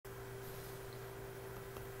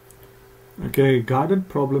Okay, guided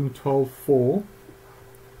problem 12.4.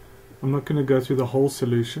 I'm not going to go through the whole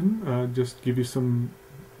solution, just give you some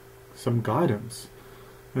guidance.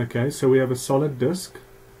 Okay, so we have a solid disk.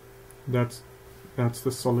 That's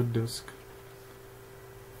the solid disk.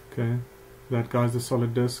 Okay, that guy's the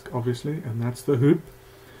solid disk, obviously, and that's the hoop.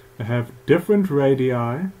 They have different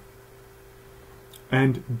radii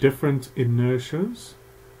and different inertias.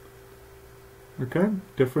 Okay,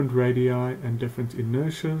 different radii and different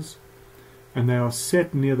inertias. And they are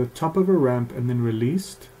set near the top of a ramp and then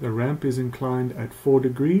released. The ramp is inclined at 4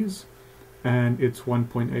 degrees and it's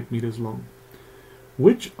 1.8 meters long.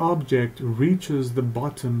 Which object reaches the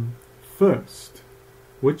bottom first?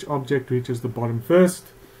 Which object reaches the bottom first?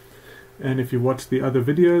 And if you watch the other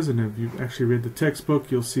videos and if you've actually read the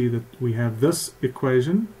textbook, you'll see that we have this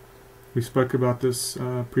equation. We spoke about this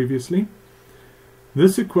previously.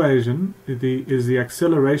 This equation is the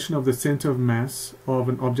acceleration of the center of mass of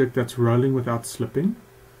an object that's rolling without slipping,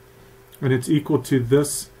 and it's equal to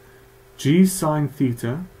this g sine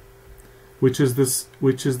theta, which is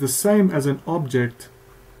the same as an object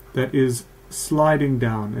that is sliding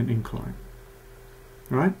down an incline,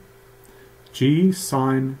 right? G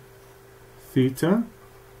sine theta,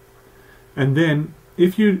 and then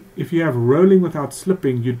if you have rolling without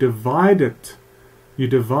slipping, you divide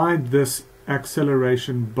this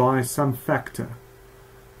acceleration by some factor.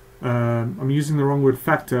 I'm using the wrong word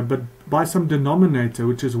factor, but by some denominator,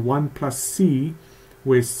 which is 1 plus c,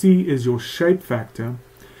 where c is your shape factor.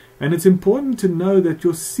 And it's important to know that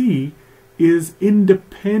your c is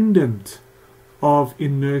independent of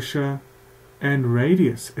inertia and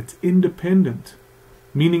radius. It's independent,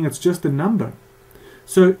 meaning it's just a number.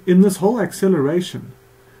 So in this whole acceleration,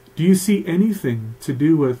 do you see anything to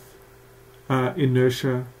do with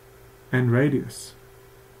inertia and radius?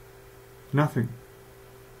 Nothing.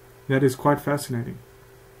 That is quite fascinating.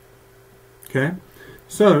 Okay,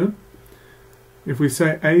 so if we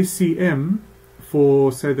say ACM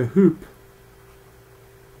for, say, the hoop,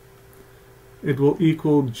 it will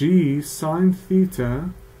equal g sine theta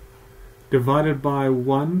divided by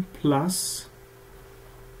 1 plus.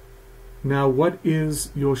 Now, what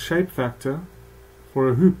is your shape factor for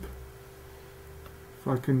a hoop? If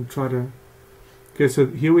I can try to... Okay, so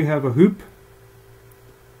here we have a hoop.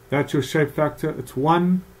 That's your shape factor. It's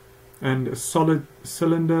 1, and a solid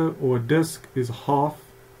cylinder or a disc is half.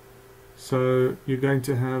 So you're going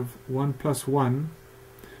to have 1 plus 1.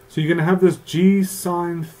 So you're going to have this g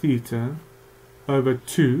sine theta over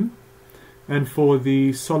 2. And for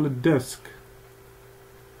the solid disc,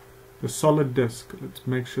 let's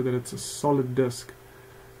make sure that it's a solid disc.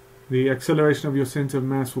 The acceleration of your center of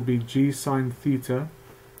mass will be g sine theta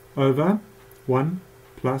over 1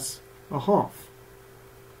 plus a half,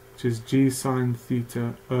 which is g sine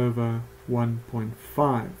theta over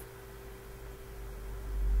 1.5.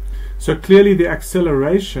 So clearly the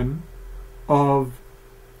acceleration of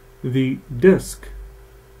the disk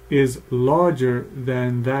is larger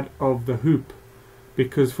than that of the hoop,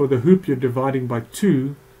 because for the hoop you're dividing by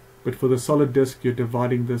 2, but for the solid disk you're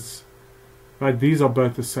dividing this, right? These are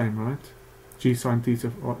both the same, right? G sine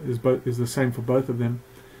theta is the same for both of them.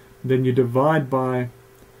 Then you divide by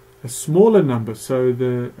a smaller number, so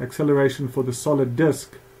the acceleration for the solid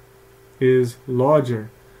disk is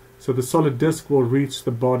larger. So the solid disk will reach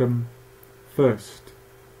the bottom first,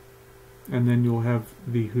 and then you'll have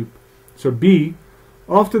the hoop. So B,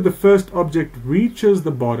 after the first object reaches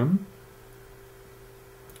the bottom,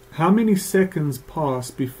 how many seconds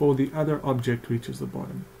pass before the other object reaches the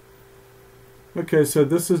bottom? Okay, so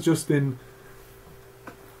this is just in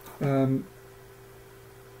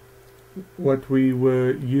what we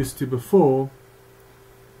were used to before,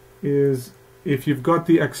 is if you've got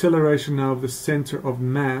the acceleration now of the center of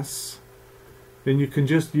mass, then you can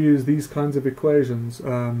just use these kinds of equations.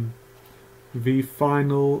 V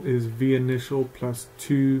final is V initial plus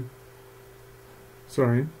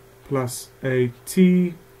AT.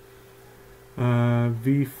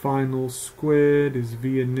 V final squared is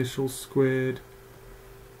V initial squared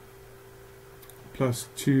plus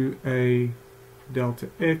 2A delta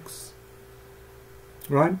x.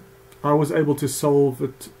 Right? I was able to solve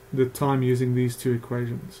the time using these two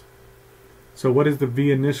equations. So what is the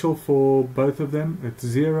V initial for both of them? It's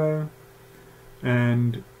 0.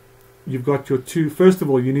 And you've got your two. First of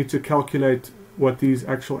all, you need to calculate what these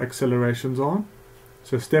actual accelerations are.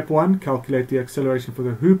 So step 1, calculate the acceleration for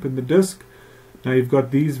the hoop and the disc. Now you've got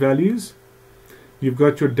these values. You've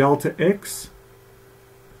got your delta x,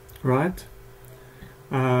 right?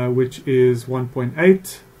 Which is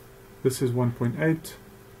 1.8. This is 1.8.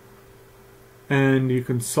 And you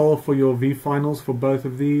can solve for your V finals for both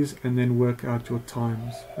of these and then work out your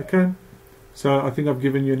times. Okay? So I think I've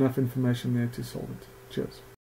given you enough information there to solve it. Cheers.